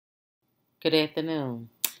Good afternoon.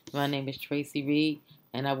 My name is Tracy Reed,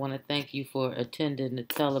 and I want to thank you for attending the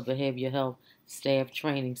Telebehavioral Health Staff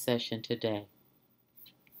Training Session today.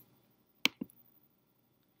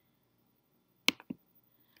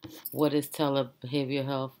 What is telebehavioral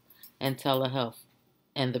health and telehealth,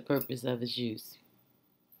 and the purpose of its use?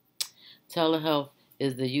 Telehealth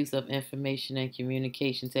is the use of information and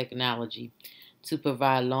communication technology to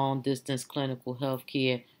provide long-distance clinical health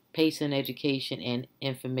care, patient education, and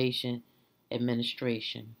information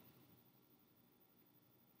administration.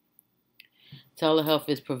 Telehealth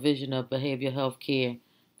is provision of behavioral health care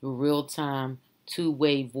through real-time,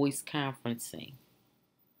 two-way voice conferencing.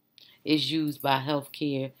 It's used by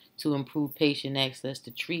healthcare to improve patient access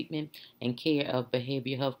to treatment and care of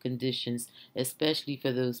behavioral health conditions, especially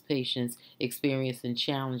for those patients experiencing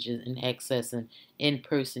challenges in accessing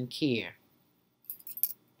in-person care.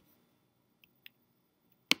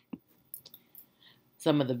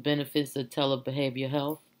 Some of the benefits of telebehavioral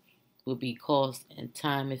health will be cost and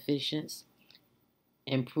time efficiency,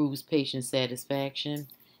 improves patient satisfaction,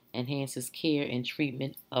 enhances care and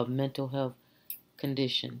treatment of mental health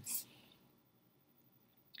conditions.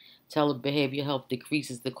 Telebehavioral health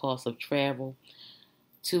decreases the cost of travel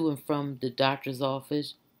to and from the doctor's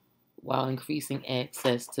office while increasing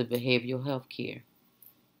access to behavioral health care.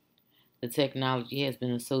 The technology has been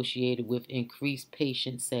associated with increased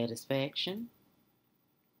patient satisfaction,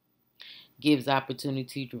 gives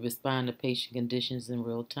opportunity to respond to patient conditions in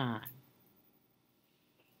real time.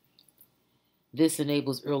 This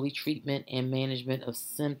enables early treatment and management of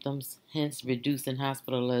symptoms, hence reducing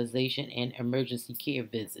hospitalization and emergency care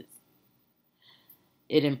visits.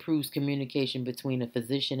 It improves communication between the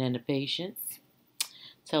physician and the patients.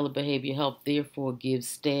 Telebehavioral health therefore gives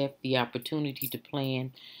staff the opportunity to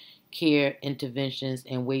plan care interventions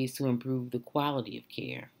and ways to improve the quality of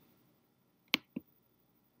care.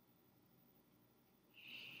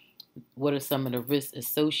 What are some of the risks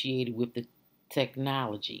associated with the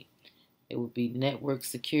technology? It would be network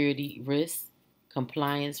security risks,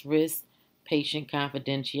 compliance risks, patient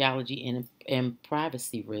confidentiality and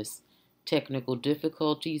privacy risks, technical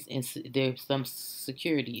difficulties, and there's some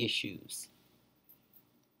security issues.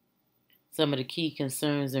 Some of the key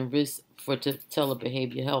concerns and risks for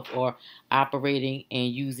telebehavioral health are operating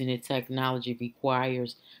and using the technology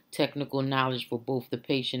requires technical knowledge for both the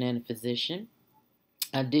patient and the physician.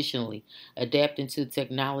 Additionally, adapting to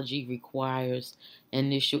technology requires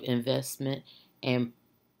initial investment and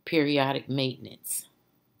periodic maintenance.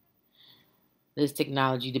 This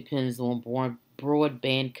technology depends on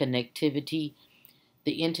broadband connectivity.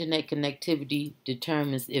 The internet connectivity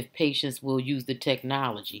determines if patients will use the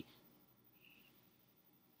technology,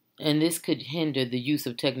 and this could hinder the use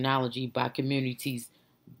of technology by communities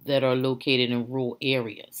that are located in rural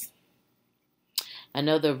areas.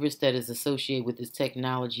 Another risk that is associated with this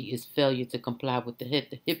technology is failure to comply with the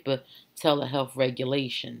HIPAA telehealth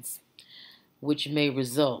regulations, which may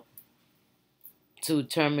result to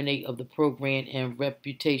terminate of the program and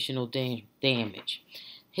reputational damage.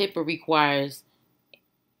 HIPAA requires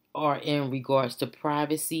are in regards to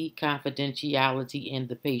privacy, confidentiality, and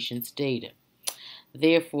the patient's data.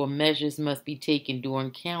 Therefore, measures must be taken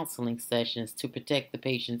during counseling sessions to protect the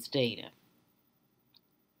patient's data.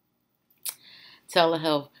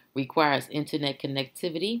 Telehealth requires internet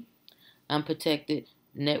connectivity. Unprotected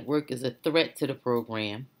network is a threat to the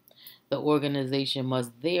program. The organization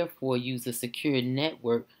must therefore use a secure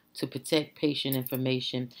network to protect patient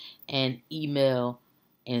information and email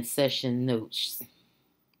and session notes.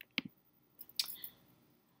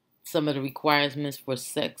 Some of the requirements for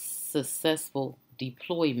successful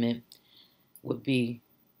deployment would be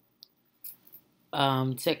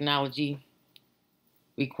technology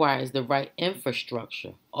requires the right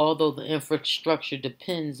infrastructure. Although the infrastructure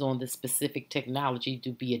depends on the specific technology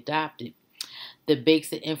to be adopted, the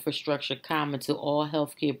basic infrastructure common to all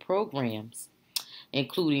healthcare programs,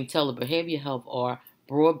 including telebehavioral health, are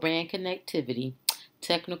broadband connectivity,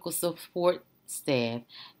 technical support staff,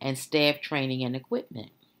 and staff training and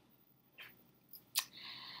equipment.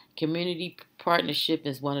 Community partnership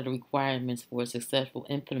is one of the requirements for a successful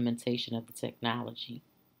implementation of the technology.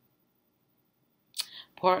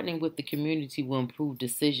 Partnering with the community will improve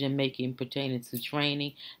decision-making pertaining to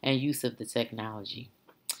training and use of the technology.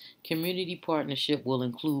 Community partnership will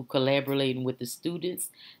include collaborating with the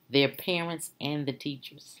students, their parents, and the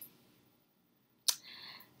teachers.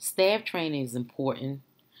 Staff training is important,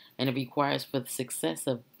 and it requires for the success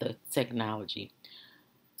of the technology.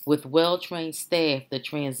 With well-trained staff, the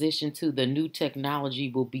transition to the new technology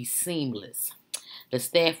will be seamless. The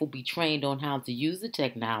staff will be trained on how to use the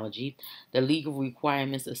technology, the legal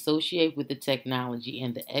requirements associated with the technology,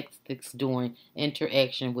 and the ethics during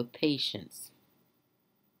interaction with patients.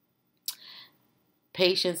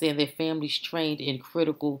 Patients and their families trained is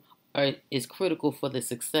critical for the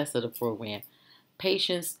success of the program.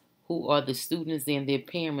 Patients who are the students and their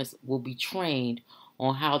parents will be trained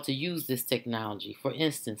on how to use this technology. For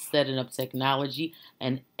instance, setting up technology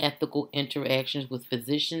and ethical interactions with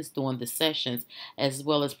physicians during the sessions, as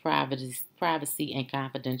well as privacy and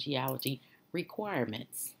confidentiality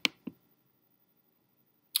requirements.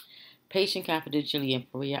 Patient confidentiality and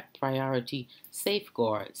priority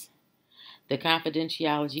safeguards. The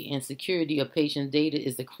confidentiality and security of patient data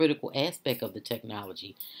is a critical aspect of the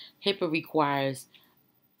technology. HIPAA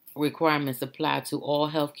requirements apply to all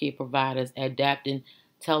healthcare providers adapting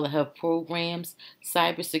telehealth programs.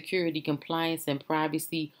 Cybersecurity compliance and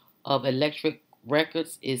privacy of electronic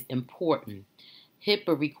records is important.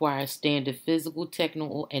 HIPAA requires standard physical,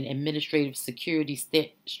 technical, and administrative security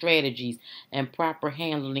strategies and proper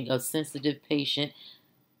handling of sensitive patient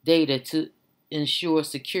data to ensure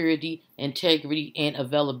security, integrity, and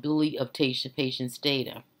availability of patient's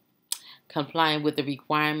data. Complying with the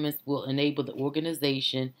requirements will enable the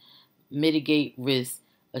organization mitigate risks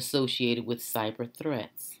associated with cyber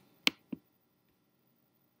threats.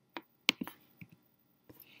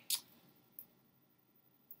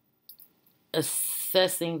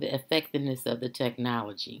 Assessing the effectiveness of the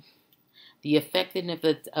technology. The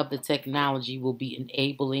effectiveness of the technology will be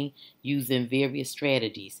enabling using various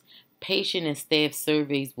strategies. Patient and staff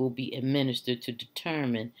surveys will be administered to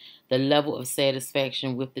determine the level of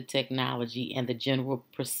satisfaction with the technology and the general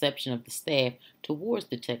perception of the staff towards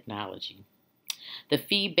the technology. The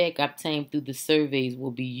feedback obtained through the surveys will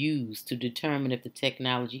be used to determine if the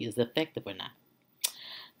technology is effective or not.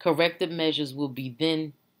 Corrective measures will be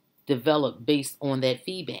then developed based on that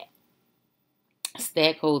feedback.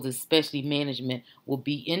 Stakeholders, especially management, will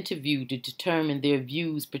be interviewed to determine their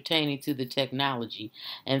views pertaining to the technology,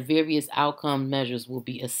 and various outcome measures will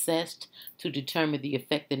be assessed to determine the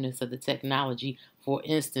effectiveness of the technology. For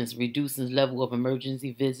instance, reducing the level of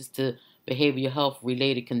emergency visits to behavioral health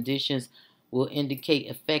related conditions will indicate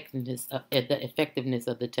the effectiveness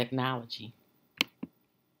of the technology.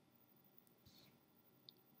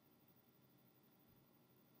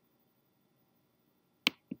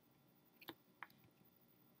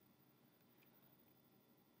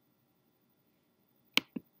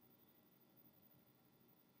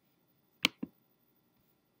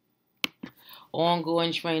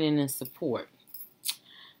 Ongoing training and support.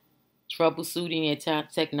 Troubleshooting and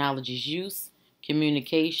technology's use,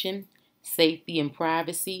 communication, safety and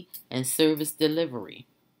privacy, and service delivery.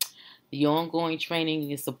 The ongoing training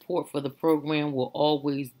and support for the program will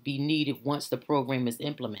always be needed once the program is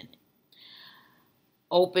implemented.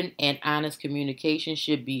 Open and honest communication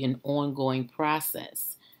should be an ongoing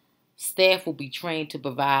process. Staff will be trained to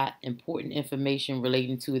provide important information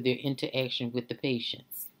relating to their interaction with the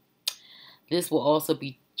patients. This will also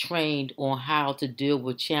be trained on how to deal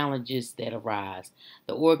with challenges that arise.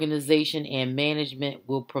 The organization and management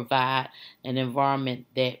will provide an environment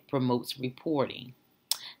that promotes reporting.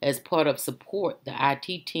 As part of support, the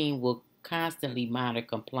IT team will constantly monitor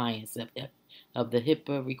compliance of the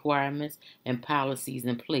HIPAA requirements and policies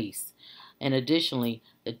in place. And additionally,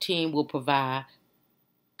 the team will provide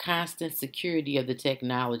constant security of the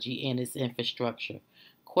technology and its infrastructure.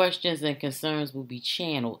 Questions and concerns will be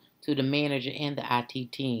channeled to the manager and the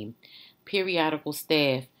IT team. Periodical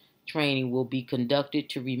staff training will be conducted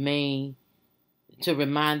to remind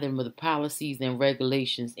them of the policies and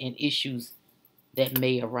regulations and issues that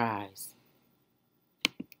may arise.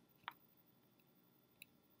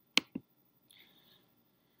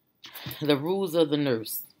 The rules of the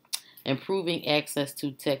nurse. Improving access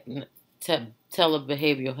to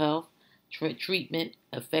telebehavioral health treatment,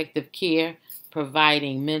 effective care,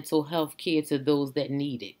 providing mental health care to those that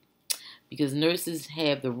need it. Because nurses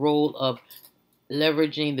have the role of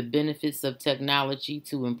leveraging the benefits of technology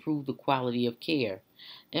to improve the quality of care.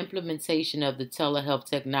 Implementation of the telehealth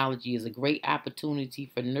technology is a great opportunity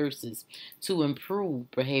for nurses to improve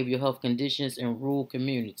behavioral health conditions in rural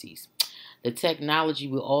communities. The technology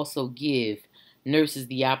will also give nurses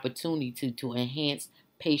the opportunity to enhance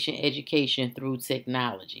patient education through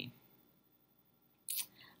technology.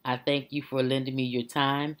 I thank you for lending me your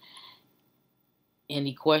time.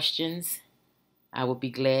 Any questions? I will be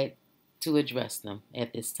glad to address them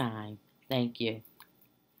at this time. Thank you.